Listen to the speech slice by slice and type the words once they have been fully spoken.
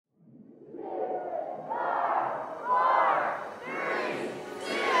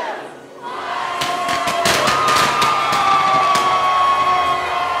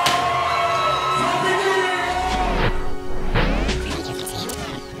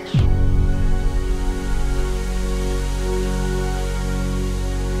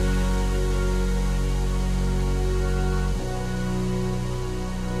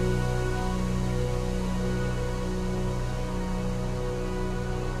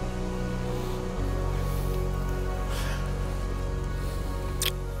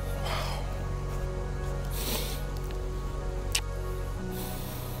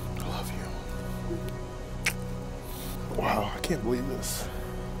believe this.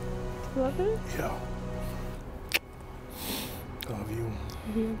 Love it? Yeah. I love you.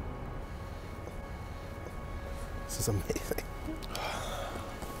 Mm-hmm. This is amazing.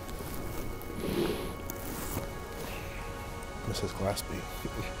 Mrs. Glaspie.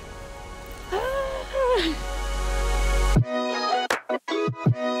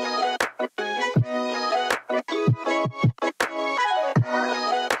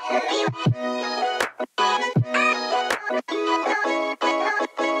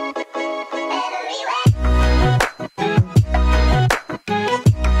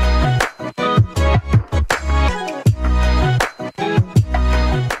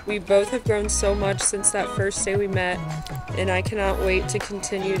 We both have grown so much since that first day we met, and I cannot wait to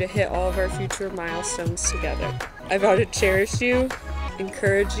continue to hit all of our future milestones together. I vow to cherish you,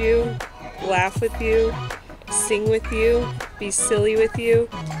 encourage you, laugh with you, sing with you, be silly with you,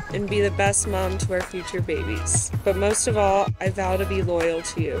 and be the best mom to our future babies. But most of all, I vow to be loyal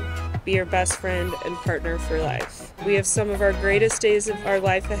to you, be your best friend and partner for life. We have some of our greatest days of our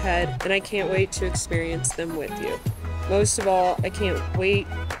life ahead, and I can't wait to experience them with you. Most of all, I can't wait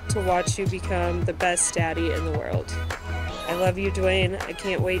to watch you become the best daddy in the world. I love you, Dwayne. I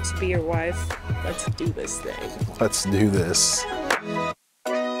can't wait to be your wife. Let's do this thing. Let's do this.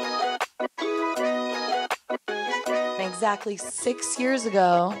 Exactly 6 years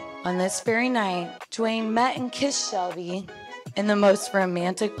ago, on this very night, Dwayne met and kissed Shelby in the most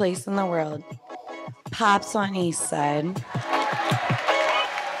romantic place in the world, Pops on East Side.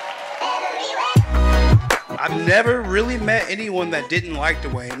 I've never really met anyone that didn't like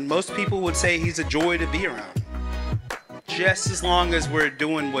Dwayne. Most people would say he's a joy to be around. Just as long as we're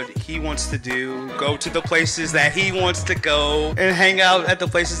doing what he wants to do, go to the places that he wants to go, and hang out at the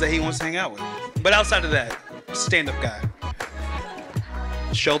places that he wants to hang out with. But outside of that, stand-up guy.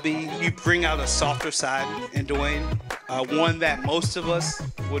 Shelby, you bring out a softer side in Dwayne, one that most of us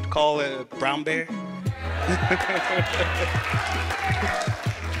would call a brown bear.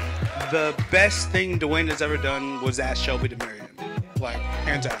 The best thing Dwayne has ever done was ask Shelby to marry him, like,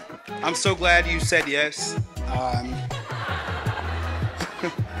 hands down. I'm so glad you said yes.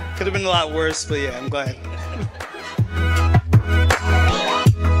 Could have been a lot worse, but yeah, I'm glad.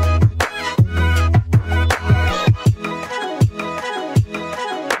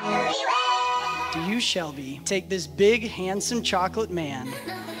 Do you, Shelby, take this big, handsome chocolate man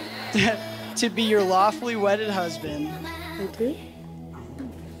to be your lawfully wedded husband? Okay.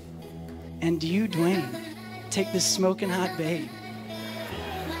 And do you, Dwayne, take this smoking hot babe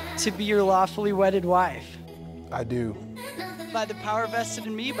to be your lawfully wedded wife? I do. By the power vested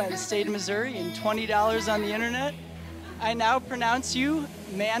in me by the state of Missouri and $20 on the internet, I now pronounce you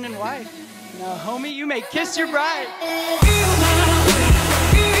man and wife. Now, homie, you may kiss your bride.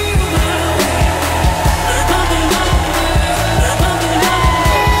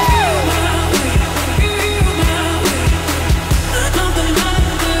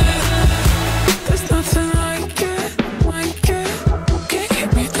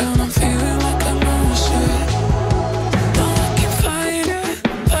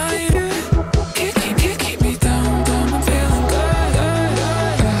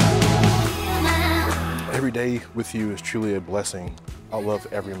 Every day with you is truly a blessing. I love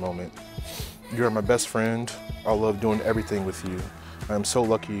every moment. You are my best friend. I love doing everything with you. I am so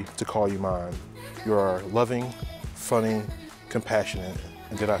lucky to call you mine. You are loving, funny, compassionate,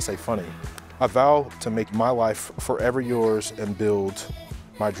 and did I say funny? I vow to make my life forever yours and build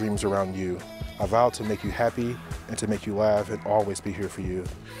my dreams around you. I vow to make you happy and to make you laugh and always be here for you.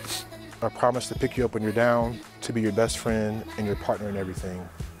 I promise to pick you up when you're down, to be your best friend and your partner in everything.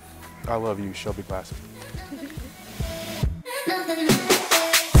 I love you, Shelby Glaspie.